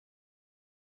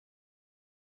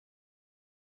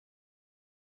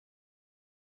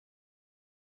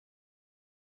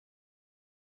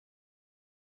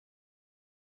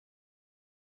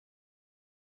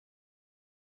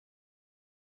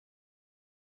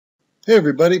Hey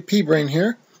everybody, P-Brain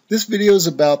here. This video is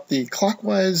about the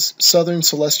clockwise southern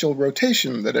celestial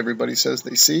rotation that everybody says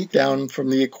they see down from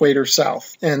the equator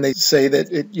south. And they say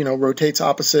that it, rotates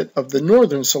opposite of the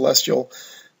northern celestial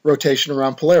rotation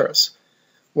around Polaris.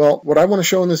 Well, what I want to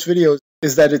show in this video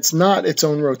is that it's not its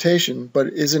own rotation, but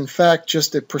is in fact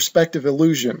just a perspective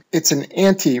illusion. It's an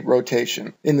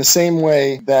anti-rotation, in the same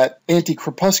way that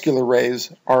anti-crepuscular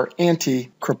rays are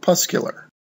anti-crepuscular.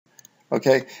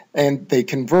 Okay, and they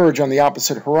converge on the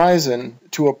opposite horizon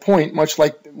to a point much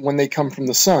like when they come from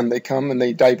the sun. They come and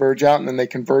they diverge out and then they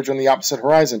converge on the opposite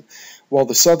horizon. Well,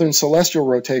 the southern celestial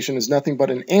rotation is nothing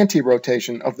but an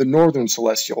anti-rotation of the northern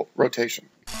celestial rotation.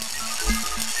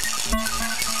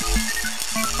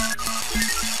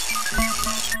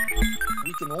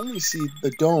 We can only see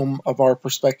the dome of our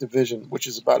perspective vision, which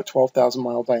is about a 12,000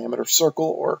 mile diameter circle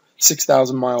or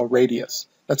 6,000 mile radius.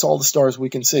 That's all the stars we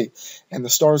can see. And the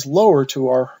stars lower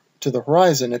to the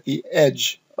horizon at the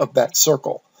edge of that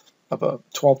circle, of a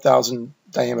 12,000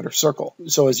 diameter circle.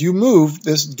 So as you move,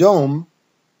 this dome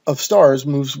of stars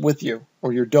moves with you,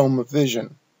 or your dome of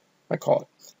vision, I call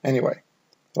it. Anyway,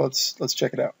 let's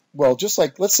check it out. Well, just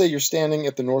like, let's say you're standing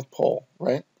at the North Pole,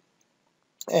 right?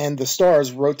 And the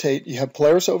stars rotate. You have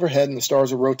Polaris overhead and the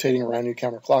stars are rotating around you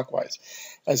counterclockwise.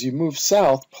 As you move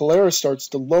south, Polaris starts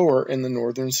to lower in the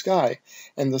northern sky,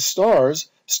 and the stars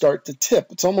start to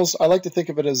tip. It's almost, I like to think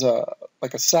of it as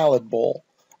like a salad bowl,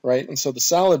 right? And so the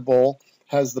salad bowl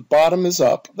has the bottom is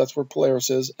up, that's where Polaris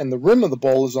is, and the rim of the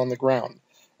bowl is on the ground.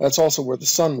 That's also where the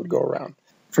sun would go around,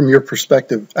 from your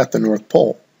perspective at the North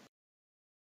Pole.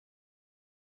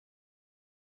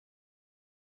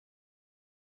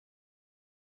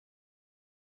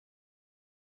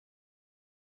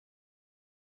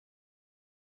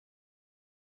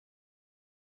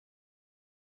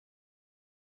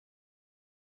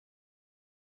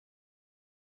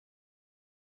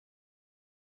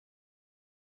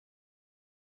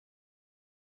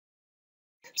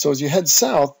 So as you head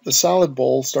south, the salad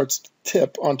bowl starts to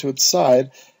tip onto its side,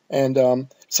 and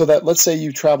so that, let's say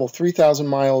you travel 3,000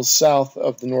 miles south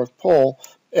of the North Pole,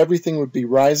 everything would be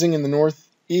rising in the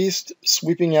northeast,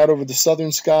 sweeping out over the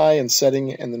southern sky, and setting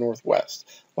in the northwest,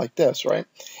 like this, right?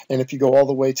 And if you go all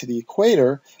the way to the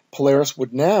equator, Polaris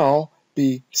would now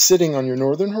be sitting on your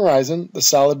northern horizon. The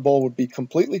salad bowl would be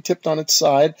completely tipped on its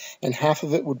side, and half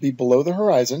of it would be below the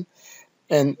horizon.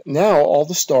 And now all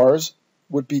the stars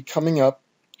would be coming up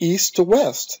east to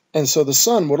west, and so the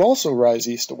sun would also rise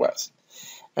east to west.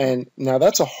 And now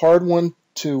that's a hard one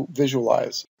to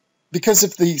visualize, because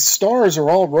if the stars are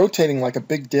all rotating like a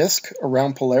big disk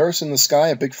around Polaris in the sky,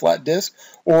 a big flat disk,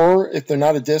 or if they're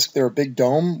not a disk, they're a big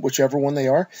dome, whichever one they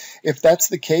are, if that's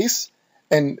the case,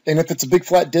 and if it's a big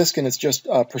flat disk and it's just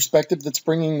perspective that's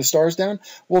bringing the stars down,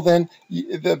 well then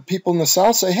the people in the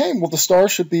south say, hey, well the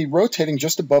stars should be rotating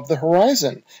just above the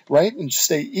horizon, right? And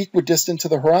stay equidistant to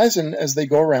the horizon as they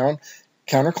go around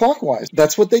counterclockwise.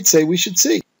 That's what they'd say we should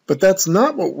see. But that's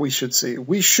not what we should see.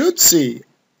 We should see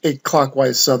a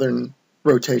clockwise southern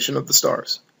rotation of the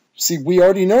stars. See, we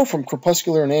already know from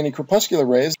crepuscular and anti-crepuscular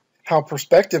rays how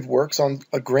perspective works on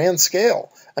a grand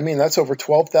scale. I mean, that's over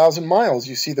 12,000 miles.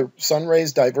 You see the sun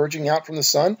rays diverging out from the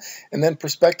sun, and then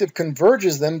perspective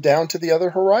converges them down to the other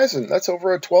horizon. That's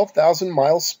over a 12,000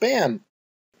 mile span.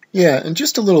 Yeah, and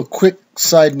just a little quick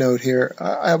side note here.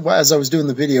 As I was doing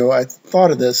the video, I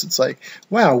thought of this. It's like,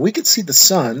 wow, we could see the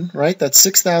sun, right? That's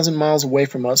 6,000 miles away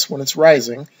from us when it's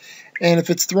rising. And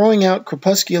if it's throwing out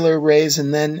crepuscular rays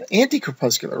and then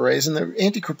anti-crepuscular rays, and the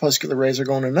anti-crepuscular rays are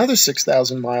going another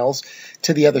 6,000 miles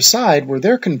to the other side where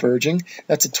they're converging,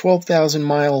 that's a 12,000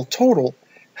 mile total.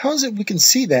 How is it we can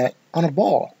see that on a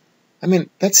ball? I mean,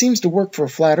 that seems to work for a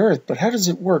flat Earth, but how does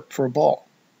it work for a ball?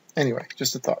 Anyway,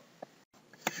 just a thought.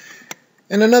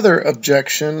 And another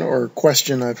objection or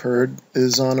question I've heard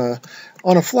is on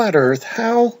a flat Earth,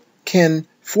 how can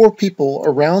four people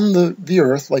around the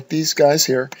Earth, like these guys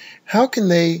here, how can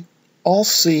they all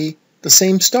see the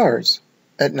same stars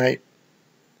at night?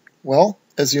 Well,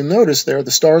 as you'll notice there,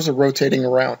 the stars are rotating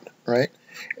around, right?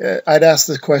 I'd ask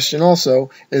the question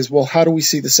also is, well, how do we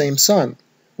see the same sun?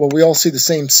 Well, we all see the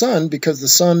same sun because the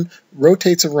sun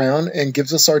rotates around and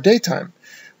gives us our daytime.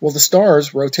 Well, the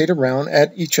stars rotate around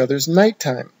at each other's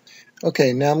nighttime.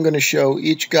 Okay, now I'm going to show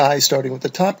each guy, starting with the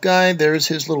top guy. There's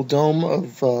his little dome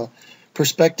of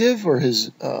perspective, or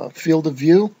his field of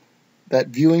view, that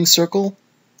viewing circle,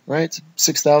 right? It's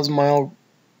 6,000 mile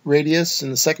radius,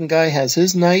 and the second guy has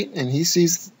his night, and he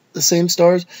sees the same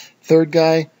stars. Third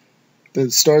guy,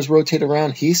 the stars rotate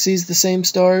around, he sees the same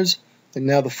stars. And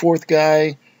now the fourth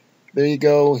guy, there you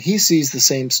go, he sees the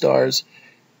same stars.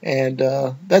 And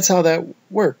that's how that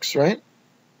works, right?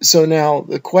 So now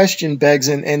the question begs,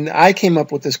 and I came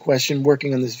up with this question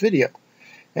working on this video,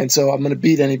 and so I'm going to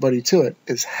beat anybody to it,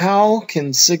 is how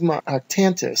can sigma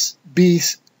octantis be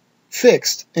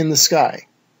fixed in the sky?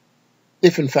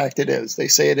 If in fact it is. They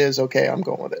say it is. Okay, I'm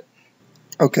going with it.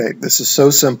 Okay, this is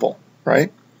so simple,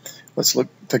 right? Let's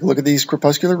take a look at these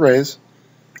crepuscular rays.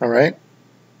 All right.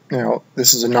 Now,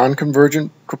 this is a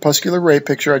non-convergent crepuscular ray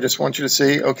picture. I just want you to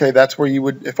see, okay, that's where you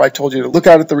would, if I told you to look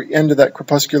out at the end of that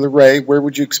crepuscular ray, where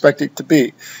would you expect it to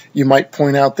be? You might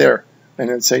point out there, and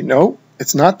it'd say, no,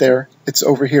 it's not there, it's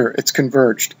over here, it's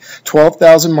converged.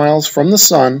 12,000 miles from the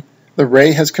sun, the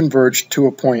ray has converged to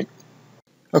a point.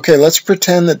 Okay, let's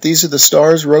pretend that these are the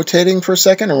stars rotating for a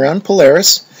second around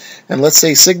Polaris, and let's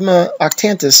say sigma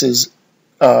octantis is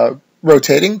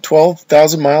rotating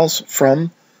 12,000 miles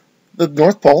from the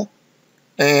North Pole,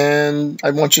 and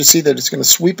I want you to see that it's going to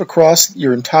sweep across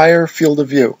your entire field of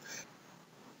view.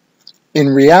 In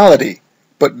reality,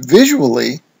 but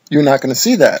visually, you're not going to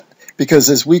see that, because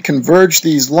as we converge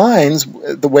these lines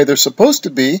the way they're supposed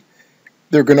to be,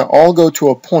 they're going to all go to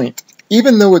a point.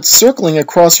 Even though it's circling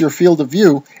across your field of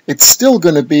view, it's still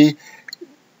going to be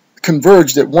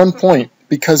converged at one point,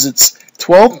 because it's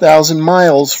 12,000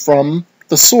 miles from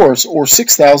the source, or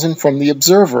 6,000 from the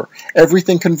observer.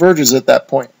 Everything converges at that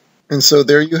point. And so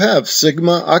there you have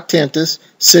sigma octantis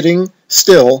sitting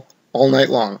still all night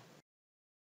long.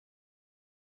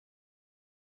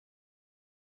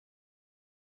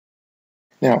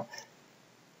 Now,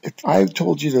 if I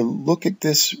told you to look at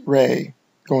this ray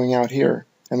going out here,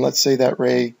 and let's say that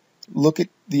ray, look at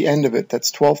the end of it,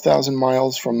 that's 12,000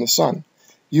 miles from the sun,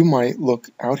 you might look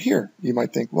out here. You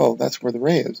might think, well, that's where the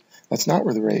ray is. That's not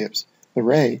where the ray is. The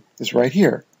ray is right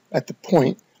here at the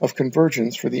point of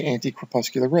convergence for the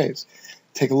anti-crepuscular rays.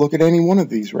 Take a look at any one of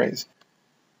these rays.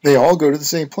 They all go to the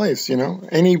same place, you know.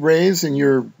 Any rays in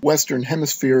your western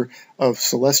hemisphere of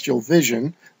celestial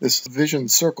vision, this vision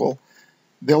circle,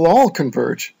 they'll all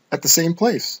converge at the same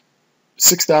place,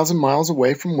 6,000 miles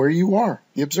away from where you are,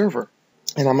 the observer.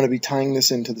 And I'm going to be tying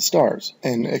this into the stars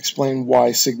and explain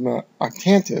why sigma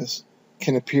octantis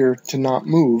can appear to not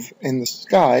move in the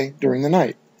sky during the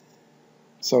night.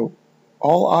 So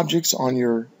all objects on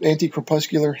your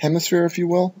anti-crepuscular hemisphere, if you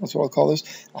will, that's what I'll call this,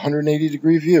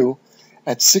 180-degree view,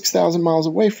 at 6,000 miles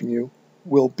away from you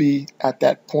will be at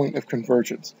that point of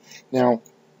convergence. Now,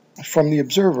 from the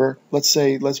observer,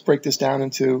 let's break this down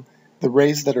into the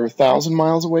rays that are 1,000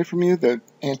 miles away from you, the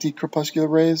anti-crepuscular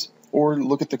rays, or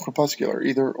look at the crepuscular,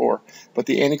 either or. But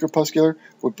the anti-crepuscular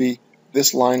would be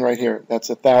this line right here. That's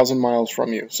 1,000 miles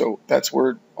from you. So that's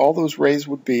where all those rays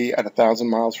would be at 1,000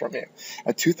 miles from you.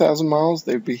 At 2,000 miles,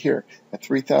 they would be here. At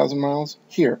 3,000 miles,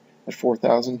 here. At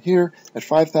 4,000, here. At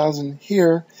 5,000,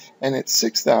 here. And at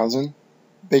 6,000,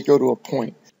 they go to a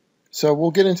point. So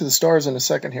we'll get into the stars in a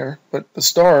second here, but the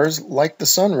stars, like the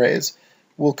sun rays,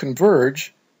 will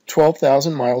converge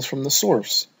 12,000 miles from the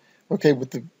source. Okay,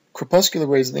 with the crepuscular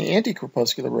rays and the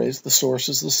anti-crepuscular rays, the source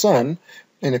is the sun,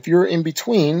 and if you're in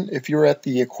between, if you're at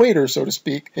the equator, so to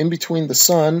speak, in between the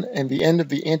sun and the end of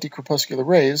the anti-crepuscular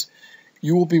rays,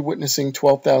 you will be witnessing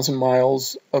 12,000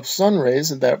 miles of sun rays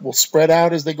that will spread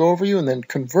out as they go over you and then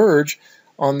converge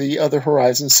on the other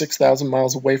horizon 6,000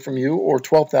 miles away from you, or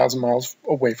 12,000 miles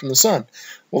away from the sun.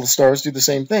 Well, the stars do the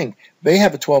same thing. They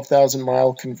have a 12,000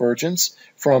 mile convergence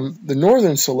from the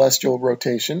northern celestial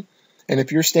rotation, and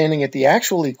if you're standing at the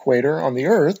actual equator on the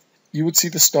Earth, you would see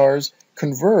the stars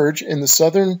converge in the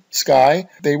southern sky.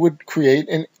 They would create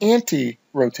an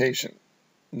anti-rotation,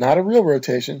 not a real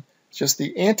rotation, just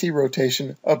the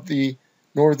anti-rotation of the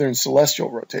northern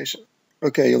celestial rotation.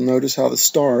 Okay, you'll notice how the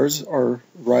stars are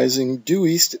rising due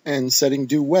east and setting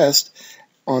due west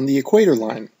on the equator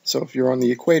line. So if you're on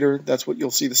the equator, that's what you'll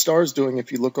see the stars doing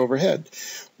if you look overhead.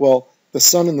 Well, the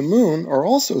sun and the moon are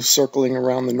also circling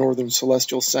around the northern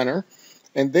celestial center,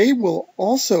 and they will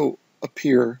also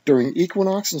appear during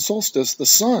equinox and solstice. The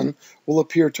sun will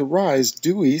appear to rise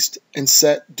due east and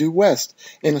set due west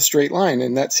in a straight line,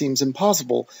 and that seems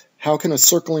impossible. How can a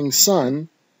circling sun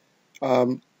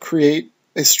create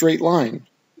a straight line,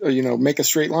 or, make a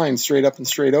straight line straight up and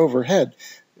straight overhead?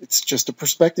 It's just a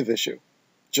perspective issue,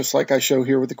 just like I show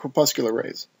here with the crepuscular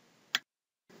rays.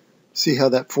 See how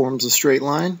that forms a straight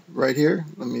line right here?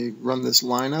 Let me run this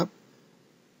line up.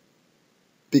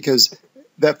 Because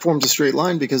that forms a straight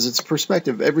line because it's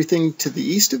perspective. Everything to the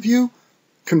east of you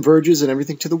converges and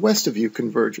everything to the west of you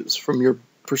converges from your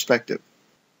perspective.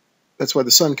 That's why the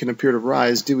sun can appear to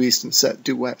rise due east and set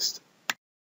due west.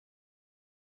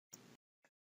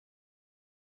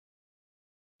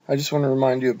 I just want to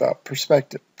remind you about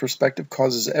perspective. Perspective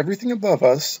causes everything above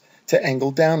us to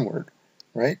angle downward,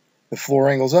 right? The floor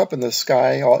angles up and the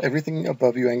sky, everything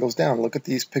above you angles down. Look at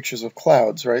these pictures of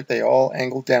clouds, right? They all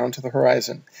angle down to the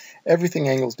horizon. Everything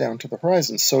angles down to the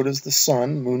horizon. So does the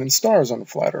sun, moon, and stars on a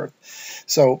flat Earth.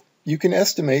 So you can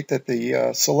estimate that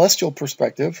the celestial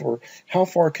perspective, or how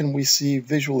far can we see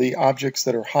visually objects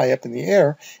that are high up in the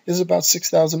air, is about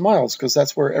 6,000 miles, because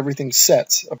that's where everything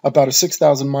sets, about a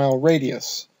 6,000 mile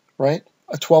radius, right?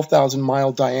 A 12,000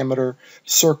 mile diameter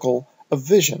circle of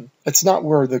vision. It's not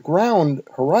where the ground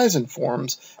horizon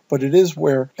forms, but it is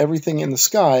where everything in the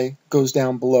sky goes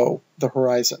down below the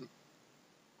horizon.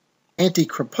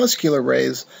 Anti-crepuscular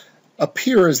rays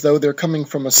appear as though they're coming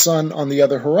from a sun on the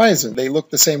other horizon. They look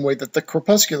the same way that the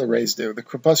crepuscular rays do. The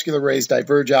crepuscular rays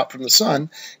diverge out from the sun,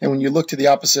 and when you look to the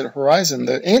opposite horizon,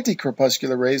 the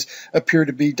anti-crepuscular rays appear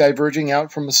to be diverging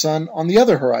out from the sun on the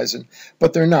other horizon,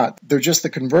 but they're not. They're just the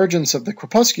convergence of the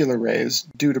crepuscular rays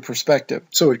due to perspective.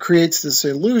 So it creates this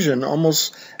illusion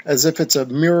almost as if it's a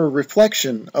mirror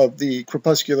reflection of the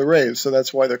crepuscular rays, so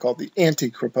that's why they're called the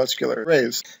anti-crepuscular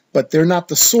rays. But they're not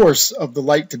the source of the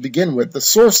light to begin with. The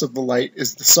source of the light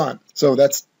is the sun. So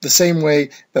that's the same way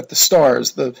that the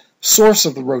stars, the source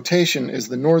of the rotation is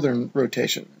the northern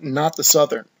rotation, not the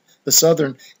southern. The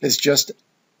southern is just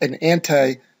an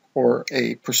anti or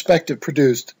a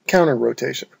perspective-produced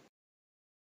counter-rotation.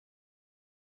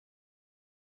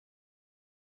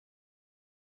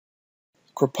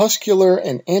 Crepuscular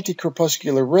and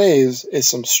anti-crepuscular rays is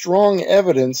some strong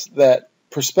evidence that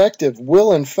perspective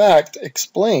will in fact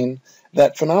explain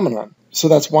that phenomenon. So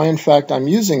that's why in fact I'm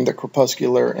using the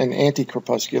crepuscular and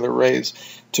anti-crepuscular rays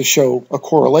to show a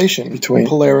correlation between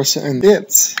Polaris and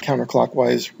its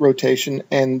counterclockwise rotation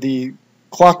and the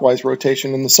clockwise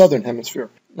rotation in the southern hemisphere.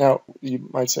 Now you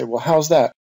might say, well, how's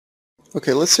that?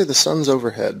 Okay, let's say the sun's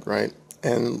overhead, right?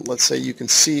 And let's say you can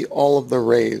see all of the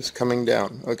rays coming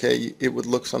down. Okay, it would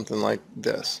look something like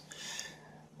this,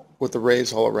 with the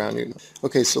rays all around you.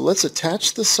 Okay, so let's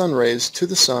attach the sun rays to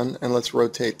the sun and let's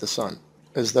rotate the sun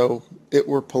as though it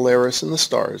were Polaris and the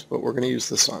stars, but we're going to use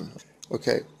the sun.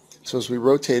 Okay, so as we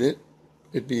rotate it,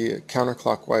 it'd be a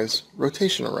counterclockwise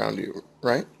rotation around you,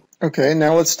 right? Okay,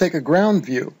 now let's take a ground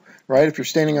view, right? If you're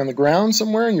standing on the ground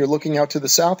somewhere and you're looking out to the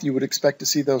south, you would expect to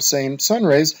see those same sun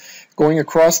rays going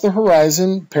across the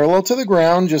horizon, parallel to the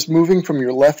ground, just moving from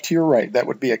your left to your right. That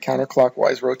would be a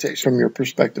counterclockwise rotation from your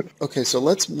perspective. Okay, so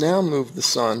let's now move the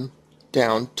sun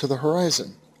down to the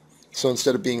horizon. So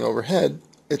instead of being overhead,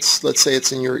 let's say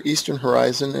it's in your eastern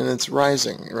horizon and it's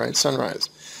rising, right, sunrise.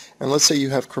 And let's say you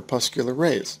have crepuscular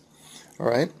rays, all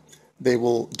right? They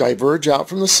will diverge out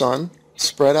from the sun,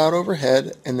 spread out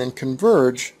overhead, and then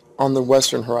converge on the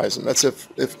western horizon. That's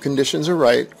if conditions are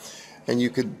right and you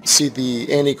could see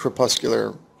the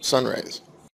anti-crepuscular sun rays.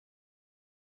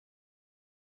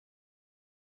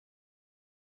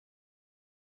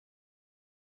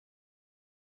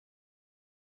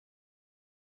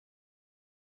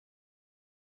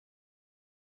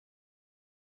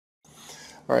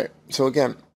 All right, so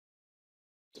again,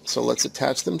 let's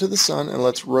attach them to the sun and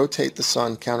let's rotate the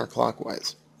sun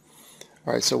counterclockwise.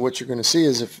 All right, so what you're going to see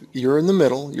is if you're in the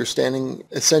middle, you're standing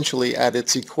essentially at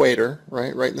its equator,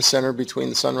 right in the center between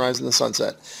the sunrise and the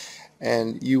sunset,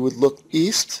 and you would look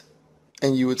east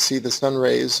and you would see the sun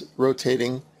rays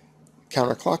rotating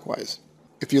counterclockwise.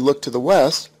 If you look to the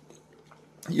west,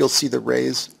 you'll see the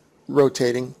rays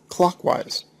rotating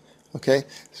clockwise, okay?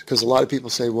 Because a lot of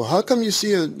people say, well, how come you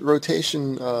see a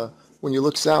rotation when you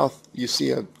look south, you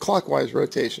see a clockwise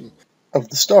rotation of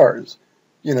the stars?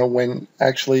 You know, when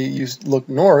actually you look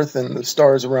north and the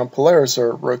stars around Polaris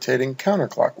are rotating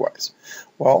counterclockwise.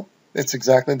 Well, it's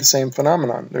exactly the same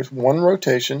phenomenon. There's one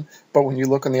rotation, but when you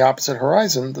look on the opposite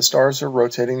horizon, the stars are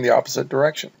rotating the opposite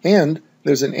direction. And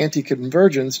there's an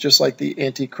anti-convergence, just like the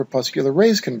anti-crepuscular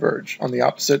rays converge on the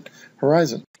opposite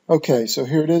horizon. Okay, so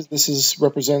here it is. This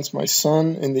represents my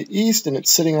sun in the east, and it's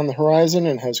sitting on the horizon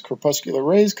and has crepuscular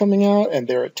rays coming out, and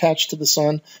they're attached to the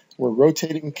sun. We're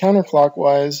rotating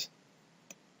counterclockwise.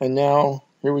 And now,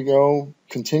 here we go,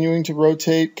 continuing to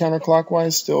rotate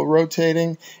counterclockwise, still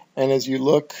rotating. And as you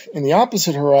look in the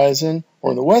opposite horizon, or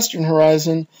in the western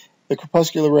horizon, the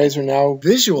crepuscular rays are now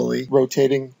visually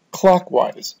rotating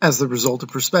clockwise as the result of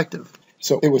perspective.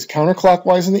 So it was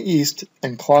counterclockwise in the east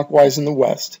and clockwise in the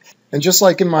west. And just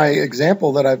like in my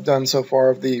example that I've done so far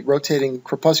of the rotating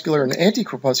crepuscular and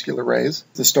anti-crepuscular rays,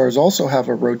 the stars also have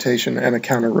a rotation and a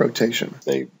counter-rotation.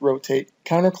 They rotate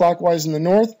counterclockwise in the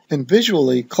north and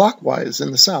visually clockwise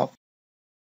in the south.